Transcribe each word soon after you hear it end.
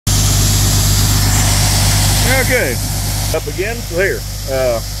Okay, up again. So here,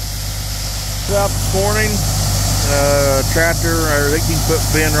 out this morning, tractor, our 18-foot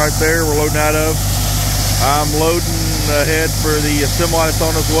bin right there, we're loading out of. I'm loading ahead for the semi that's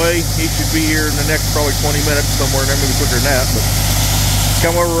on his way. He should be here in the next probably 20 minutes, somewhere in there, maybe quicker than that. But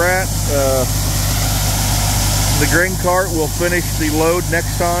come where we're at. The grain cart will finish the load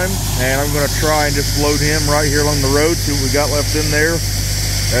next time, and I'm going to try and just load him right here along the road, see what we got left in there.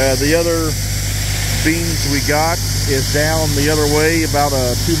 The other beans we got is down the other way, about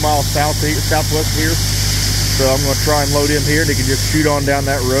 2 miles southwest here. So I'm going to try and load him here, and he can just shoot on down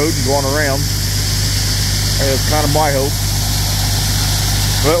that road and go on around. That's kind of my hope.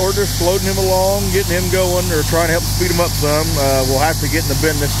 But we're just loading him along, getting him going, or trying to help speed him up some. We'll have to get in the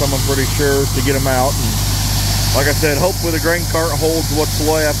bin this time, I'm pretty sure, to get him out. And like I said, hopefully the grain cart holds what's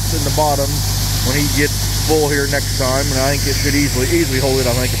left in the bottom when he gets full here next time. And I think it should easily hold it,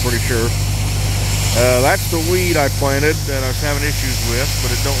 I think, I'm pretty sure. That's the weed I planted that I was having issues with,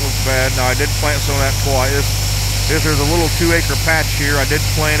 but it don't look bad. Now, I did plant some of that twice. There's a little 2-acre patch here. I did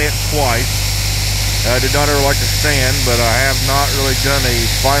plant it twice. I did not ever like to stand, but I have not really done a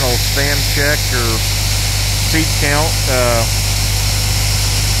final stand check or seed count.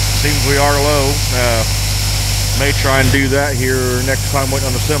 Seems we are low. May try and do that here next time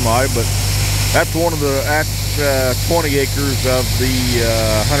waiting on the semi, but that's 20 acres of the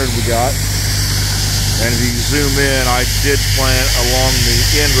 100 we got. And if you zoom in, I did plant along the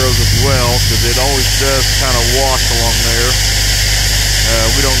end rows as well, because it always does kind of wash along there.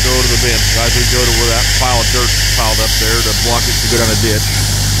 We don't go to the bin, guys. We go to where that pile of dirt's piled up there to block it to go down a ditch.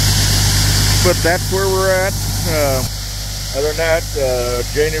 But that's where we're at. Other than that,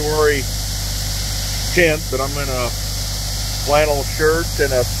 January 10th, but I'm in a flannel shirt and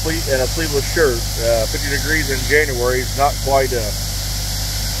a sleeveless shirt. 50 degrees in January is not quite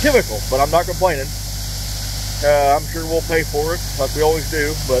typical, but I'm not complaining. I'm sure we'll pay for it, like we always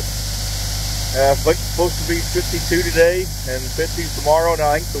do, but it's supposed to be 52 today and 50s tomorrow, and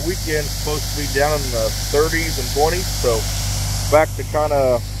I think the weekend's supposed to be down in the 30s and 20s, so back to kind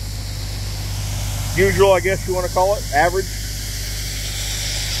of usual, I guess you want to call it, average.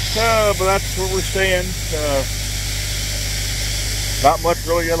 But that's where we're staying. Not much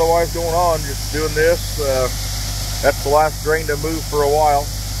really otherwise going on, just doing this. That's the last grain to move for a while.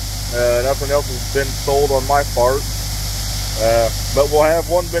 Nothing else has been sold on my part. But we'll have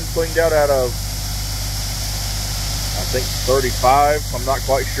one bin cleaned out of, I think, 35. I'm not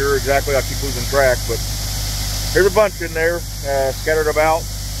quite sure exactly. I keep losing track, but there's a bunch in there, scattered about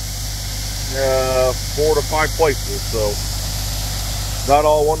 4 to 5 places. So not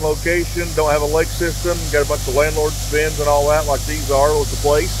all one location. Don't have a lake system. Got a bunch of landlord bins and all that, like these are with the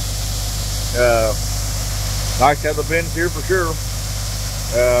place. Nice to have the bins here for sure.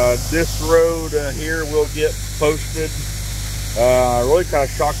 This road here will get posted. Really kind of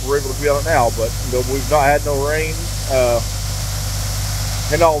shocked we're able to be on it now, but we've not had no rain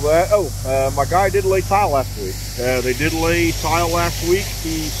and all that. My guy did lay tile last week. They did lay tile last week.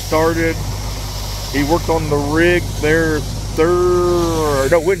 He worked on the rig there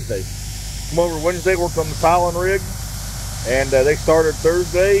Wednesday. Come over Wednesday, worked on the tile and rig, and they started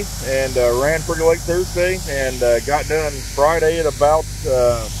Thursday and ran pretty late Thursday, and got done Friday at about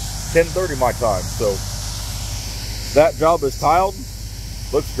 10:30 my time. So that job is tiled,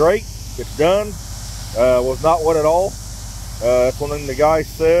 looks great, it's done. Was not wet at all. That's one thing the guy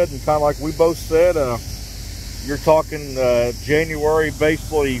said, and kind of like we both said, you're talking January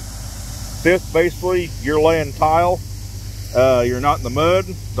basically 5th, basically you're laying tile. You're not in the mud,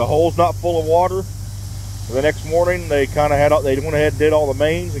 the hole's not full of water. The next morning they kind of they went ahead and did all the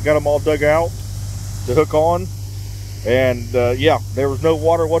mains and got them all dug out to hook on, and yeah, there was no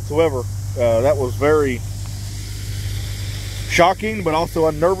water whatsoever. That was very shocking, but also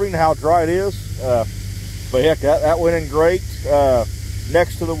unnerving how dry it is. But heck, that went in great.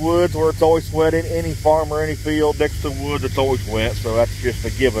 Next to the woods where it's always wet, in any farm or any field next to the woods it's always wet, so that's just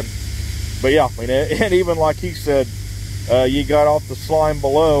a given. But yeah, I mean, and even like he said, you got off the slime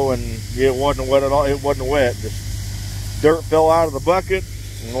below and it wasn't wet at all. It wasn't wet, just dirt fell out of the bucket,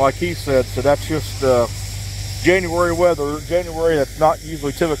 and like he said, so that's just January weather. January, that's not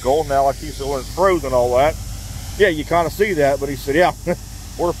usually typical. Now, like he said, when it's frozen and all that, yeah, you kind of see that. But he said, yeah,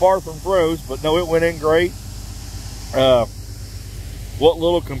 we're far from froze, but no, it went in great. What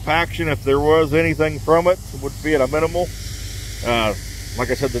little compaction, if there was anything from it, would be at a minimal. Like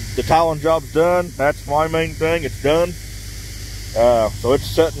I said, the tiling job's done. That's my main thing. It's done. So it's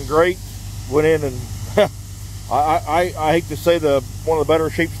setting great. Went in and I hate to say one of the better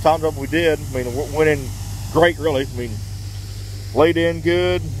shapes tile job we did. I mean, it went in great, really. I mean, laid in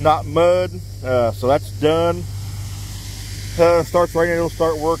good, not mud. So that's done. Starts raining, it'll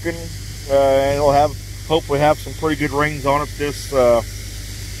start working, and it'll hopefully have some pretty good rains on it this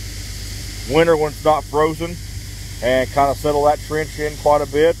winter when it's not frozen, and kind of settle that trench in quite a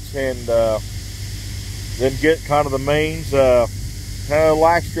bit, and then get kind of the mains.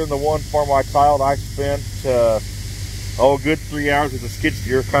 Last year in the one farm I tiled, I spent a good 3 hours with the skid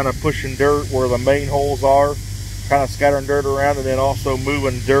steer kind of pushing dirt where the main holes are, kind of scattering dirt around, and then also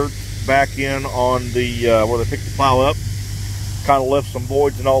moving dirt back in on the where they picked the plow up, kind of left some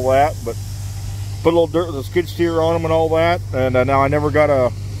voids and all that, but put a little dirt with the skid steer on them and all that. And now I never got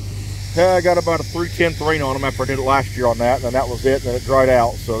I got about a 3/10 rain on them after I did it last year on that, and that was it, and then it dried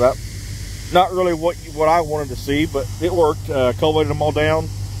out. So that not really what I wanted to see, but it worked. Cultivated them all down.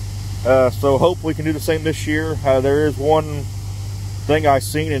 So hopefully we can do the same this year. There is one thing I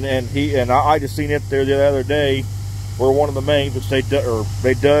seen, and I just seen it there the other day, where one of the mains, which they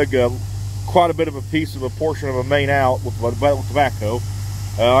dug quite a bit of a portion of a main out with tobacco.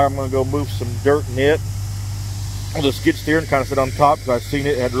 I'm going to go move some dirt in it on the skid steer and kind of sit on top, because I seen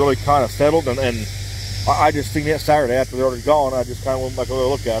it had really kind of settled, and I just seen it Saturday after they're already gone. I just kind of went back over to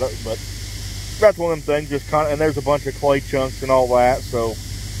look at it, but that's one of them things. Just kind of, and there's a bunch of clay chunks and all that. So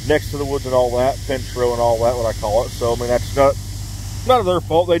next to the woods and all that, pinch row and all that, what I call it. So I mean, that's not their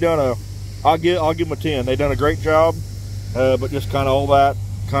fault. They done I'll give them a 10. They done a great job, but just kind of all that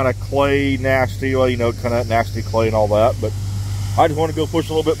kind of clay, nasty, you know, kind of nasty clay and all that. But I just want to go push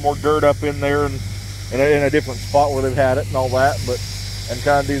a little bit more dirt up in there and in a different spot where they've had it and all that, and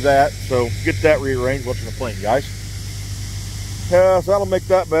kind of do that. So get that rearranged. What's in the plan, guys? So that'll make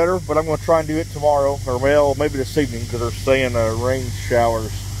that better, but I'm going to try and do it tomorrow, or well, maybe this evening, because they're saying rain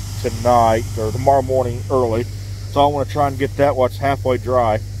showers tonight or tomorrow morning early. So I want to try and get that what's halfway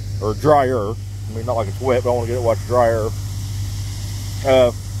dry, or drier. I mean, not like it's wet, but I want to get it what's drier.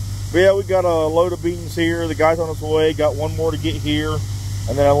 But yeah, we got a load of beans here. The guy's on his way. Got one more to get here,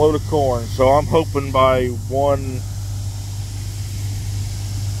 and then a load of corn. So I'm hoping by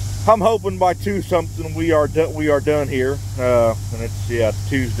 2 something we are done here. And it's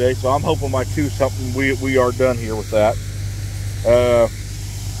Tuesday, so I'm hoping by 2 something we are done here with that.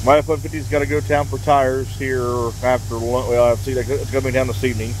 My F-150's got to go down for tires here after lunch. Well, see, it's gonna be down this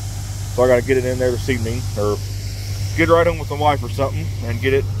evening, so I got to get it in there this evening, or get right home with my wife or something and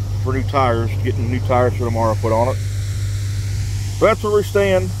get it for new tires, getting new tires for tomorrow put on it. So that's where we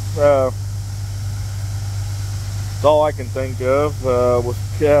stand. That's all I can think of.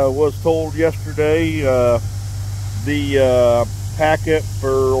 Was told yesterday the packet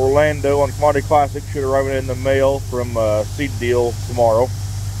for Orlando on Commodity Classic should arrive in the mail from Seed Deal tomorrow,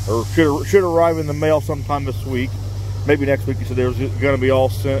 or should arrive in the mail sometime this week, maybe next week. He said there's going to be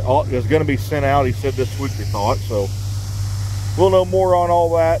it's going to be sent out. He said this week, they thought. So we'll know more on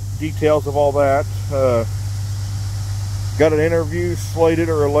all that, details of all that. Got an interview slated,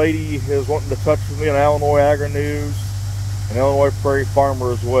 or a lady is wanting to touch with me on Illinois Agri-News, and Illinois Prairie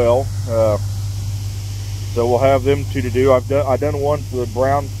Farmer as well. So we'll have them two to do. I've done one for the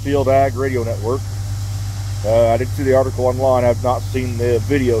Brownfield Ag Radio Network. I did see the article online. I've not seen the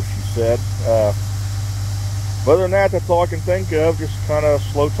video, she said. But other than that, that's all I can think of. Just kind of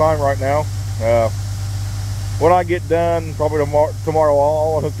slow time right now. When I get done, probably tomorrow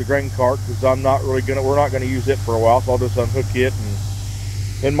I'll unhook the grain cart, because we're not gonna use it for a while. So I'll just unhook it and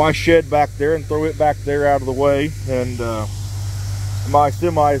in my shed back there and throw it back there out of the way. And my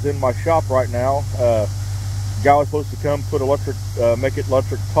semi is in my shop right now. Guy was supposed to come put make it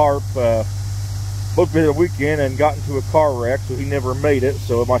electric tarp both the weekend, and got into a car wreck, so he never made it.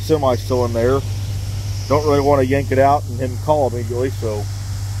 So my semi's still in there. Don't really want to yank it out and him call immediately. So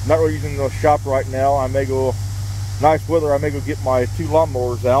not really using the shop right now. I may go, nice weather, I may go get my 2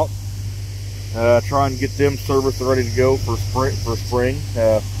 lawnmowers out, try and get them serviced and ready to go for spring.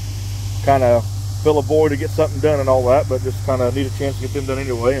 Kind of fill a void to get something done and all that, but just kind of need a chance to get them done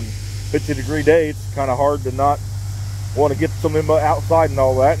anyway. And 50-degree day, it's kind of hard to not want to get some of them outside and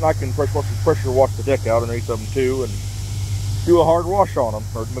all that. And I can pressure wash the deck out underneath of them too, and do a hard wash on them,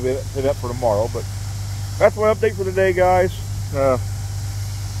 or maybe hit that for tomorrow. But that's my update for today, guys.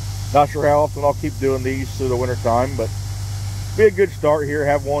 Not sure how often I'll keep doing these through the winter time, but be a good start here.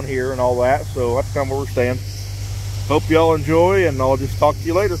 Have one here and all that. So that's kind of where we're staying. Hope y'all enjoy, and I'll just talk to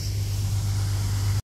you later.